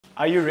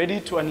Are you ready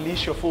to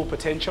unleash your full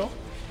potential?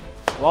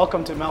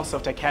 Welcome to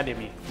Melsoft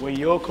Academy, where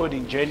your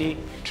coding journey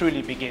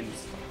truly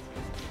begins.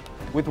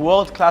 With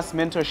world-class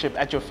mentorship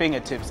at your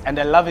fingertips and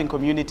a loving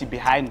community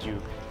behind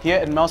you, here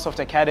at Melsoft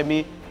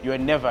Academy, you are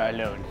never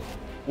alone.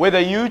 Whether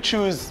you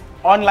choose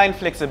online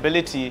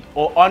flexibility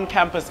or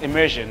on-campus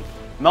immersion,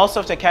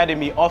 Melsoft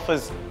Academy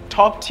offers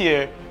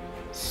top-tier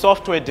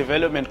software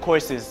development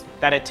courses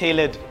that are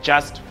tailored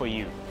just for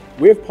you.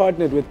 We've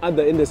partnered with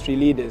other industry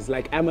leaders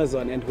like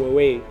Amazon and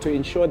Huawei to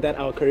ensure that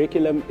our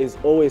curriculum is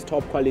always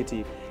top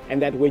quality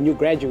and that when you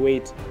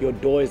graduate, your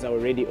doors are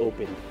already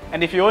open.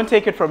 And if you won't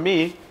take it from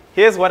me,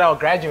 here's what our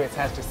graduates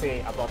have to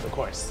say about the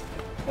course.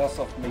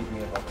 Melsoft made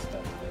me a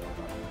rockstar.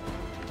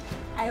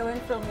 I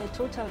went from a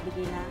total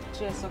beginner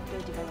to a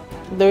software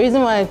developer. The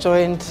reason why I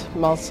joined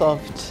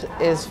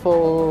Melsoft is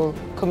for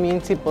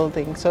community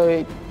building,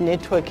 so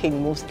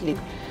networking mostly.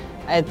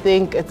 I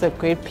think it's a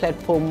great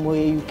platform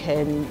where you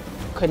can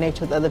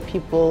connect with other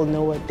people,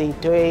 know what they're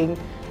doing.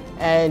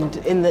 And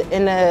in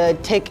a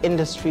tech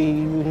industry,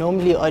 you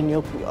normally on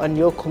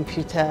your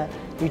computer,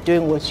 you're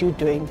doing what you're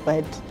doing,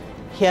 but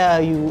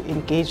here you're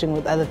engaging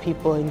with other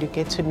people and you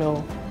get to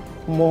know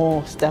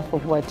more stuff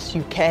of what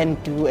you can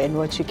do and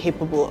what you're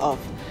capable of.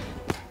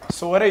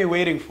 So what are you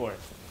waiting for?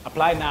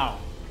 Apply now.